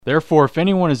Therefore, if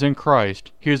anyone is in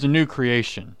Christ, he is a new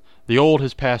creation. The old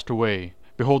has passed away.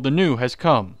 Behold, the new has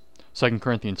come. 2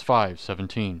 Corinthians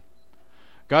 5:17.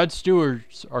 God's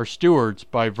stewards are stewards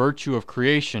by virtue of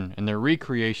creation and their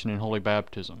recreation in holy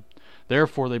baptism.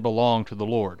 Therefore they belong to the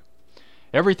Lord.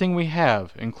 Everything we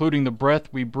have, including the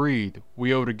breath we breathe,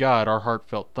 we owe to God our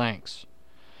heartfelt thanks.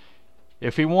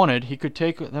 If He wanted, He could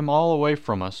take them all away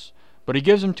from us, but He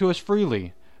gives them to us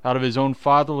freely, out of His own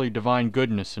fatherly divine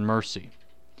goodness and mercy.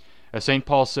 As St.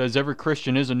 Paul says, every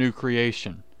Christian is a new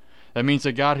creation. That means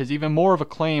that God has even more of a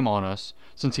claim on us,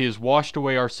 since He has washed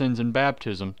away our sins in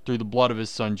baptism through the blood of His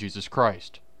Son Jesus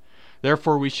Christ.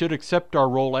 Therefore we should accept our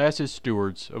role as His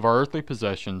stewards of our earthly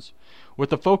possessions, with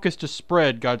the focus to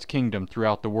spread God's kingdom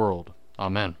throughout the world.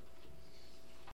 Amen.